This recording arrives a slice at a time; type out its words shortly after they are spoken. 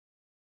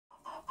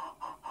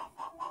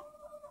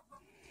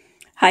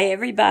Hi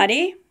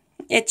everybody,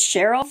 it's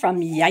Cheryl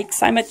from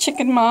Yikes, I'm a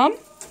Chicken Mom,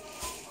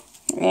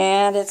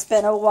 and it's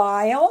been a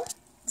while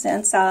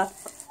since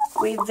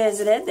we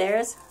visited.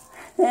 There's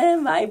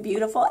my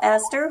beautiful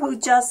Esther, who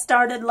just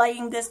started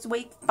laying this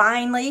week,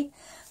 finally,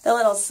 the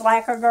little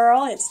slacker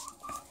girl. It's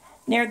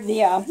near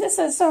the, this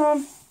is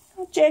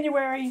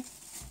January,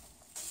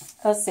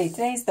 let's see,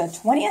 today's the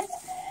 20th.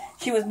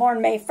 She was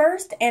born May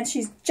 1st, and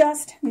she's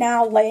just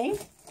now laying,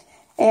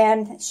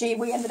 and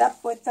we ended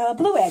up with a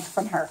blue egg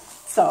from her,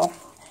 so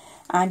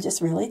I'm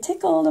just really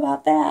tickled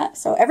about that.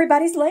 So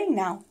everybody's laying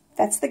now.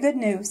 That's the good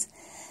news.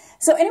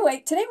 So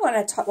anyway, today what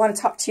I want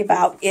to talk to you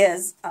about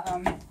is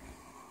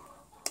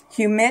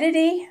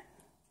humidity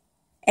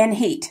and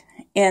heat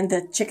in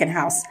the chicken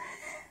house.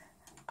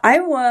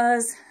 Of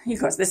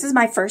course, this is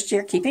my first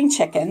year keeping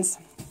chickens,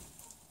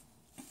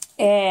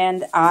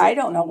 and I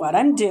don't know what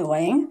I'm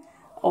doing,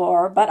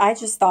 but I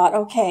just thought,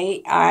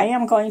 okay, I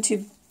am going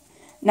to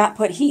not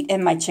put heat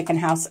in my chicken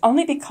house,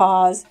 only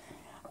because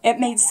it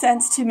made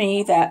sense to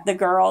me that the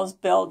girls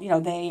build,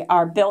 they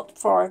are built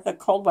for the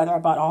cold weather. I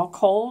bought all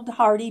cold,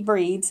 hardy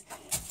breeds,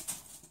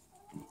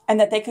 and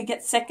that they could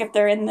get sick if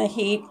they're in the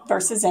heat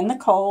versus in the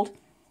cold.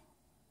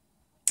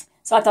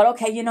 So I thought,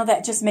 okay,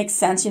 that just makes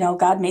sense.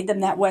 God made them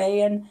that way,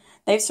 and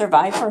they've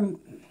survived for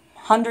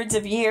hundreds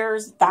of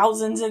years,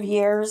 thousands of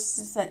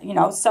years,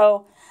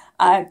 So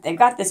they've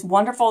got this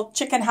wonderful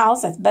chicken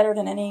house that's better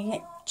than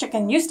any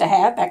chicken used to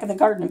have back in the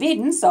Garden of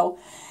Eden. So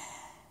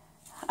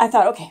I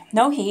thought, okay,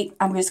 no heat.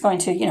 I'm just going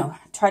to,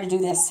 try to do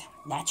this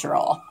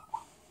natural.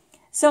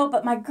 So,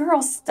 but my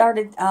girls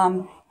started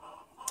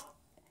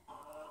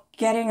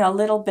getting a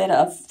little bit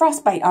of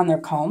frostbite on their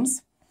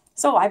combs.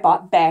 So I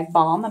bought bag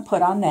balm and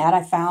put on that.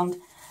 I found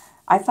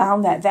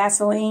that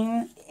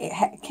Vaseline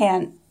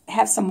can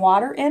have some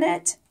water in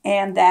it,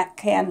 and that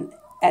can,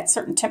 at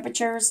certain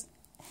temperatures,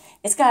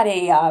 it's got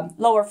a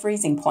lower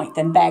freezing point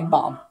than bag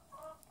balm.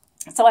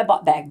 So I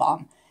bought bag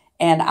balm,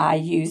 and I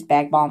used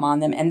bag balm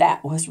on them, and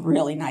that was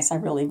really nice. I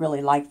really,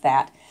 really liked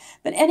that.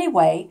 But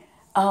anyway,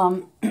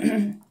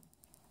 I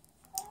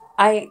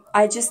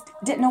just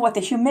didn't know what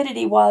the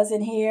humidity was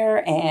in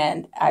here,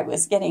 and I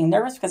was getting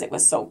nervous because it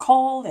was so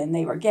cold, and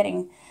they were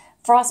getting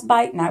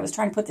frostbite, and I was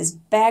trying to put this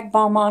bag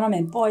balm on them,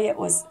 and boy, it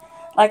was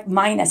like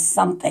minus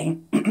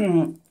something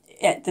in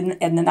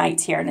the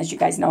nights here. And as you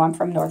guys know, I'm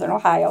from Northern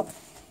Ohio.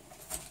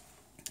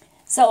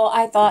 So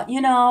I thought,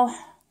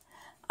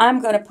 I'm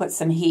going to put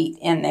some heat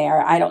in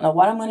there. I don't know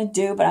what I'm going to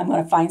do, but I'm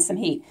going to find some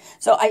heat.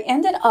 So I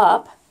ended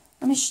up,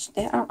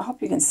 I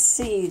hope you can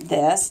see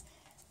this.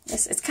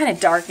 It's kind of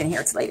dark in here.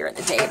 It's later in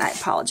the day, and I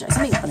apologize.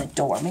 Let me open the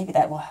door. Maybe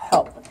that will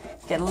help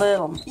get a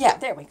little, yeah,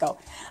 there we go.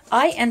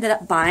 I ended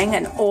up buying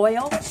an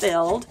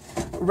oil-filled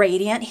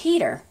radiant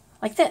heater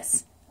like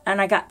this. And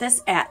I got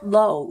this at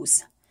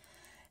Lowe's.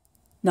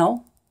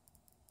 No?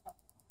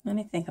 Let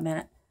me think a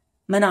minute.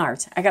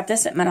 Menards. I got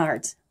this at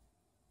Menards.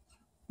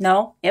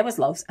 No, it was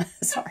Lowe's.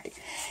 Sorry.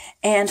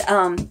 And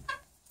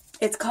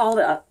it's called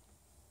there,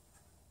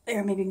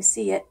 maybe you can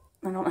see it.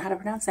 I don't know how to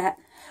pronounce that.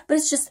 But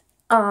it's just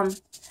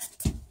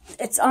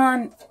it's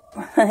on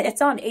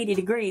 80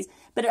 degrees,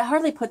 but it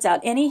hardly puts out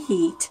any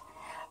heat.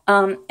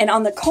 And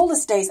on the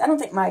coldest days, I don't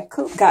think my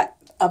coop got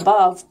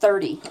above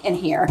 30 in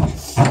here.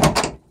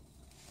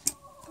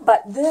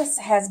 But this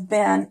has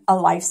been a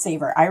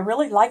lifesaver. I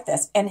really like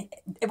this. And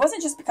it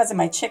wasn't just because of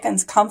my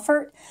chicken's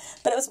comfort,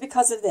 but it was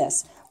because of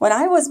this. When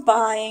I was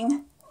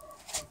buying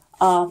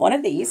one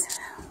of these,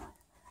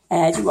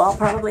 as you all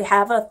probably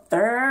have a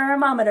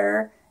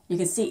thermometer, you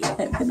can see,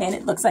 man,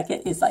 it looks like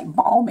it is like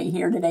balmy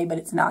here today, but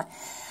it's not.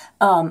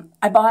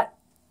 I bought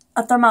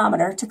a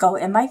thermometer to go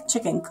in my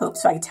chicken coop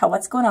so I could tell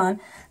what's going on.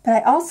 But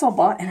I also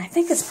bought, and I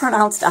think it's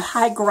pronounced a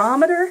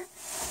hygrometer,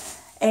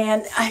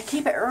 and I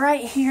keep it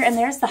right here, and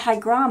there's the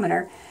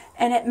hygrometer,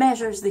 and it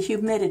measures the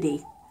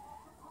humidity.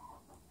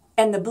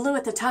 And the blue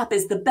at the top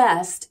is the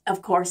best,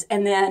 of course,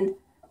 and then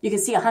you can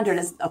see 100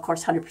 is, of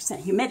course,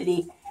 100%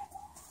 humidity.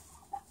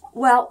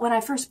 Well, when I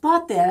first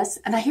bought this,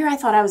 and I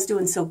thought I was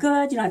doing so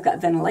good, I've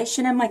got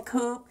ventilation in my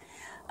coop,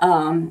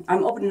 I'm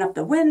opening up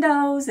the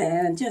windows,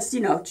 and just,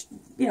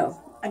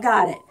 I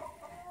got it.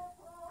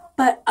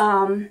 But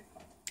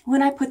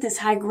when I put this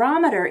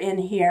hygrometer in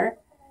here,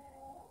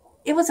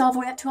 it was all the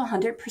way up to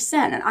 100%,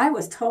 and I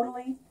was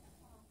totally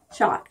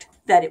shocked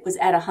that it was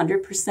at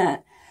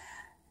 100%.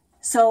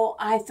 So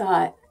I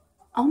thought,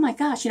 oh my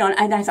gosh, and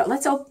I thought,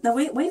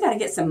 we got to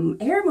get some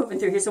air moving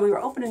through here. So we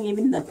were opening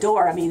even the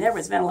door. I mean, there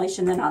was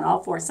ventilation then on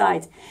all four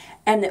sides,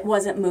 and it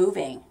wasn't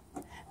moving.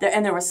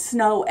 And there was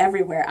snow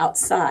everywhere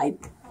outside.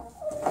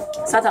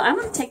 So I thought, I'm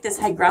going to take this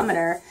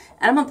hygrometer,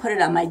 and I'm going to put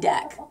it on my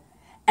deck.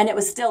 And it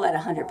was still at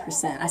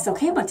 100%. I said,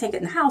 okay, I'm going to take it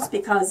in the house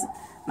because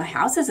my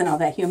house isn't all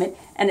that humid.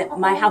 And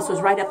my house was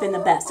right up in the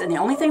best. And the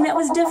only thing that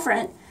was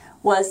different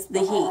was the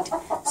heat.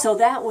 So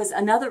that was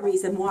another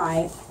reason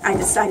why I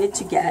decided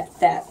to get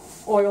that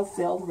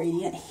oil-filled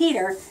radiant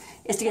heater,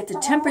 is to get the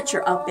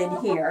temperature up in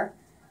here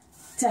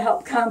to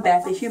help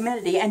combat the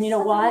humidity. And you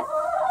know what?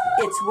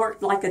 It's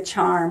worked like a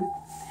charm.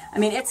 I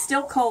mean, it's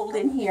still cold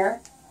in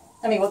here.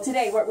 I mean, well,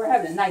 today we're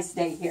having a nice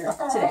day here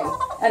today,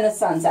 and the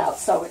sun's out,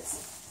 so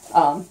it's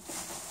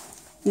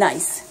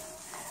nice.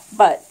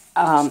 But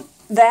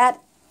that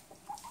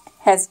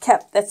has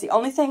kept, that's the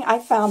only thing I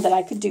found that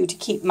I could do to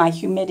keep my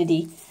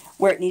humidity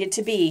where it needed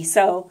to be.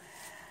 So,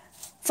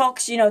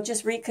 folks, you know,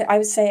 just I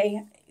would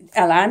say,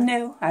 and I'm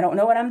new, I don't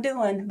know what I'm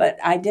doing, but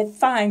I did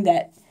find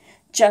that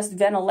just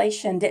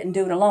ventilation didn't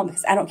do it alone,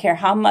 because I don't care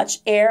how much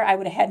air I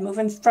would have had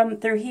moving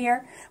through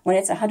here, when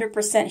it's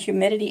 100%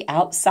 humidity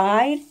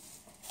outside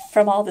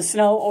from all the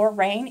snow or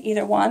rain,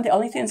 either one, the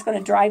only thing that's going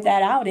to drive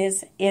that out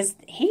is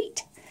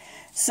heat.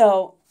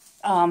 So,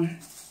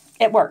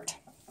 it worked.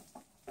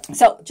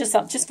 So,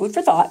 just food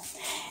for thought.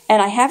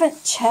 And I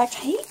haven't checked.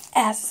 Hey,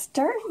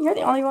 Esther, you're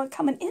the only one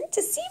coming in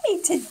to see me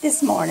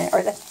this morning,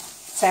 or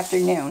this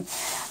afternoon.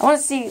 I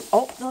want to see,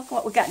 oh, look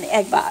what we got in the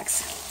egg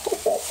box.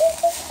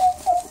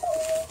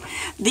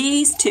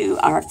 These two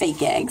are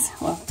fake eggs.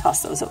 Well,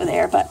 toss those over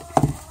there, but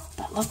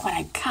look what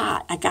I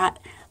got. I got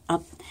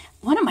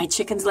one of my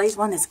chickens lays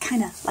one that's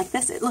kind of like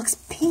this. It looks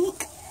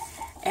pink.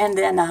 And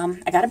then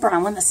I got a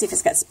brown one. Let's see if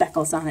it's got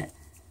speckles on it.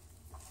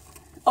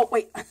 Oh,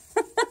 wait.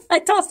 I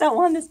tossed out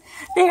one.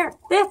 There.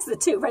 That's the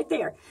two right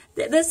there.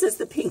 This is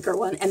the pinker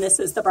one, and this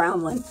is the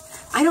brown one.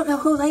 I don't know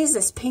who lays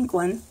this pink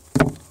one.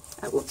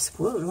 Whoops.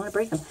 Whoa, I don't want to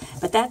break them.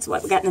 But that's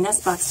what we got in the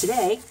nest box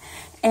today.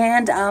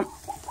 And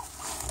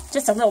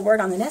just a little word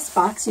on the nest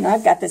box. You know,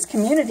 I've got this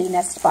community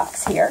nest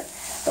box here.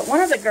 But one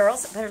of the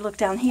girls, better look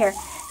down here.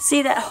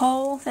 See that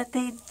hole that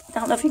I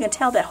don't know if you can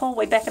tell, that hole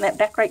way back in that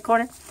back right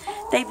corner?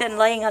 They've been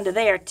laying under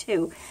there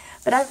too.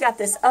 But I've got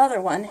this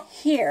other one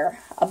here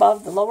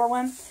above the lower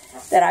one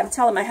that I'm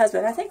telling my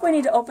husband, I think we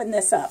need to open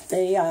this up.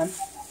 The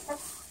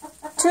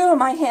two of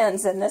my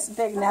hens in this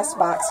big nest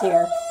box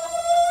here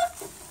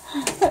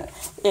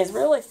is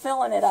really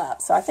filling it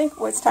up. So I think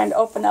it's time to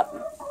open up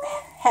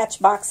hatch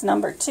box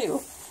number 2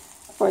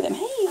 for them.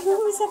 Hey,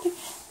 who is up here?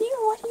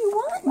 What do you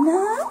want,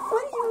 Mom?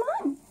 What do you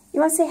want? You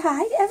want to say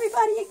hi to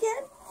everybody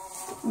again?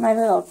 My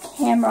little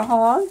camera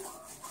hog.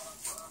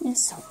 You're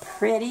so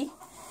pretty.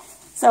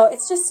 So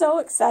it's just so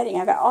exciting.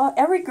 I've got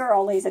every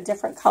girl lays a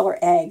different color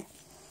egg.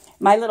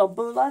 My little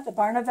Bula, the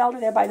Barnavelder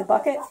there by the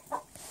bucket.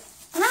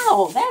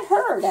 Ow, that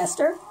hurt,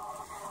 Esther.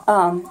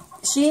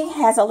 She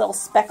has a little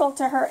speckle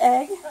to her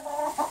egg.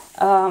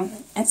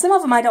 And some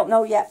of them I don't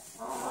know yet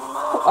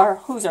are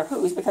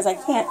whose, because I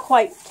can't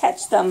quite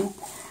catch them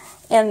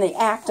in the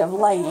act of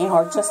laying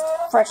or just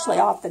freshly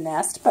off the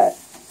nest. But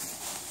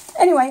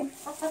anyway,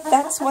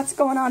 that's what's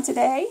going on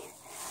today.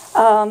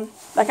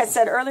 Like I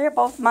said earlier,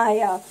 both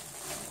my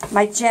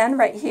Jen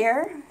right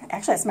here,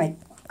 actually that's my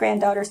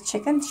granddaughter's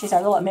chicken. She's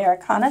our little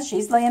Americana.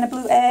 She's laying a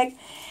blue egg,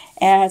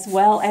 as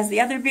well as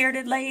the other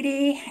bearded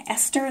lady,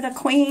 Esther the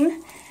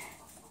Queen.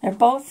 They're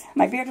both,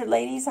 my bearded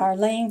ladies are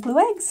laying blue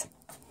eggs.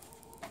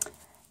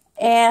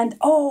 And,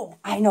 oh,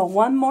 I know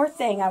one more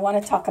thing I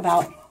want to talk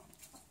about.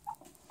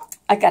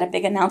 I got a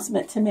big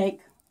announcement to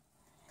make,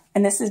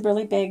 and this is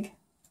really big.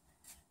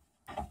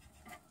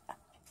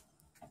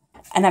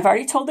 And I've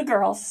already told the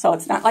girls, so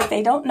it's not like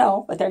they don't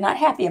know, but they're not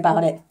happy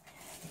about it,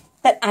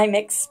 that I'm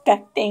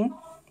expecting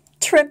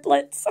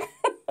triplets.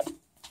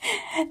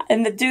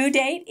 And the due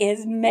date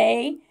is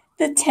May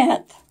the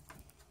 10th.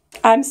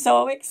 I'm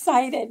so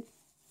excited.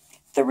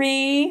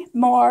 3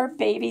 more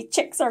baby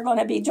chicks are going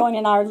to be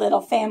joining our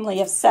little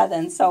family of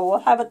 7. So we'll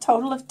have a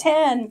total of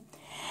 10.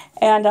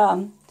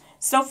 And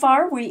so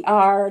far we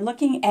are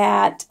looking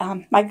at,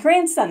 my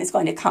grandson is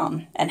going to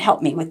come and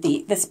help me with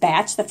this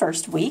batch the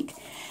first week.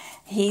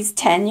 He's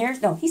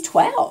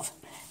 12.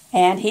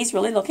 And he's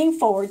really looking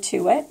forward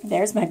to it.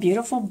 There's my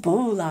beautiful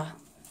Bula.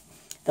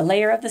 The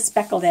layer of the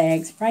speckled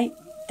eggs right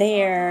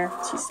there.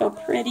 She's so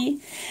pretty.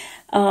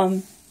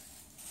 I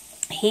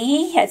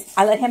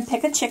let him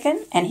pick a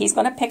chicken, and he's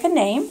going to pick a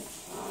name.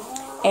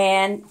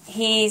 And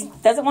he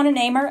doesn't want to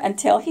name her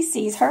until he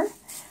sees her.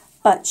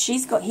 But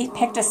he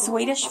picked a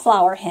Swedish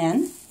flower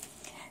hen.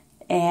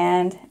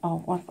 And,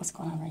 oh, what's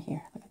going on right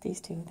here? Look at these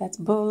two. That's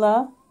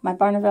Bula, my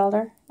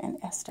Barnavelder, and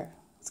Esther.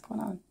 What's going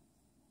on?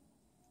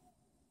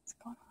 What's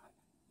going on?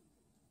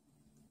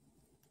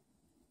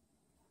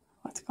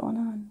 What's going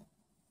on?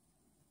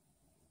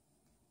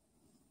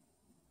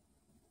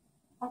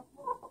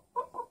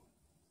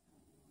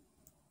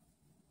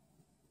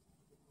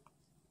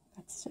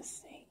 Let's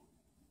just see.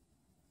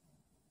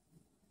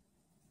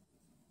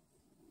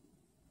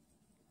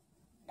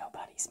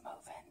 Nobody's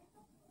moving.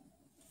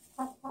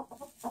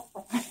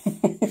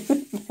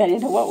 I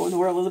didn't know what in the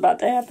world was about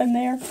to happen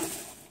there.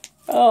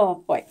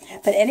 Oh, boy.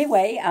 But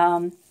anyway,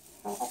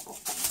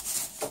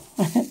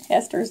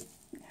 Esther's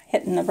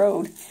hitting the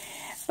road.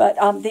 But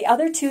the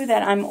other 2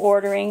 that I'm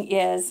ordering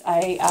is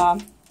a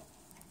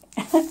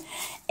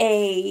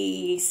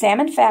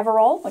salmon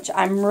faverole, which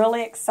I'm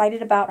really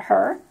excited about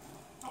her.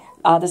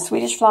 The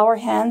Swedish flower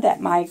hen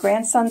that my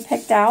grandson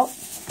picked out.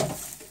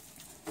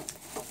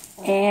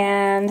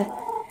 And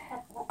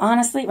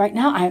honestly, right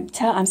now,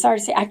 I'm sorry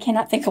to say, I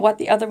cannot think of what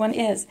the other one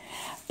is.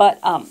 But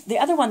the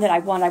other one that I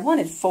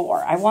wanted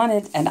 4. I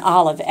wanted an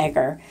olive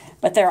egger,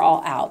 but they're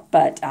all out.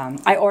 But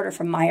I ordered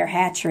from Meyer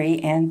Hatchery,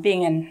 and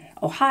being an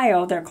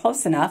Ohio, they're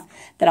close enough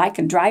that I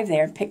can drive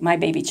there and pick my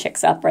baby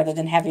chicks up rather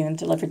than having them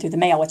delivered through the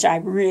mail, which I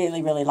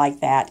really, really like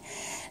that.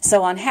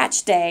 So on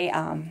hatch day,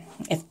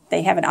 if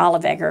they have an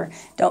olive egger,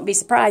 don't be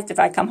surprised if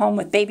I come home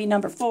with baby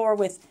number 4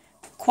 with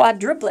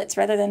quadruplets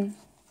rather than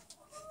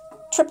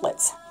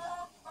triplets.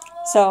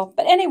 So,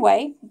 but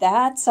anyway,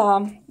 that's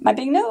my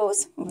big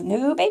news.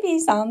 New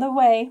babies on the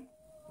way.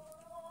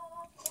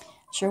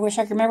 Sure wish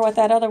I could remember what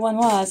that other one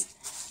was.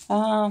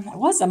 It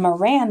was a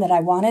Moran that I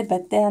wanted,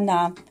 but then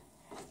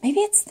maybe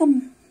it's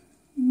the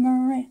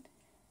Moran.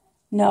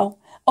 No.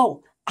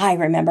 Oh, I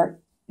remember.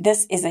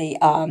 This is a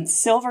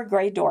silver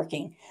gray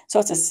Dorking. So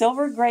it's a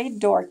silver gray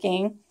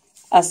Dorking,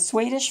 a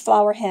Swedish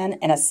flower hen,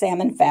 and a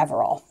salmon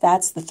Faverol.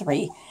 That's the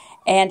 3.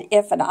 And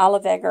if an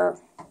olive egger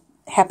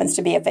happens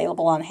to be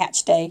available on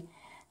hatch day,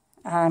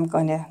 I'm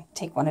going to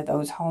take one of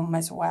those home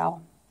as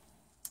well.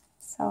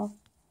 So,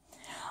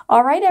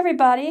 all right,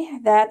 everybody,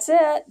 that's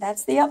it.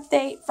 That's the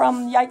update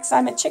from Yikes,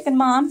 I'm a Chicken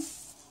Mom.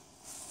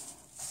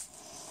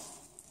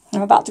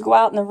 I'm about to go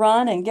out in the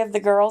run and give the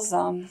girls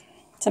some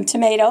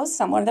tomatoes,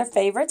 one of their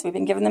favorites. We've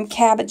been giving them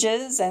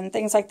cabbages and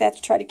things like that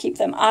to try to keep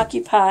them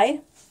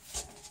occupied.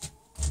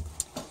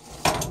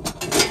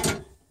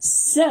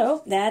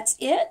 So that's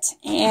it,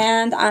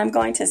 and I'm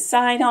going to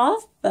sign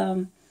off,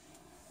 and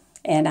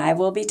I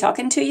will be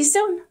talking to you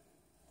soon.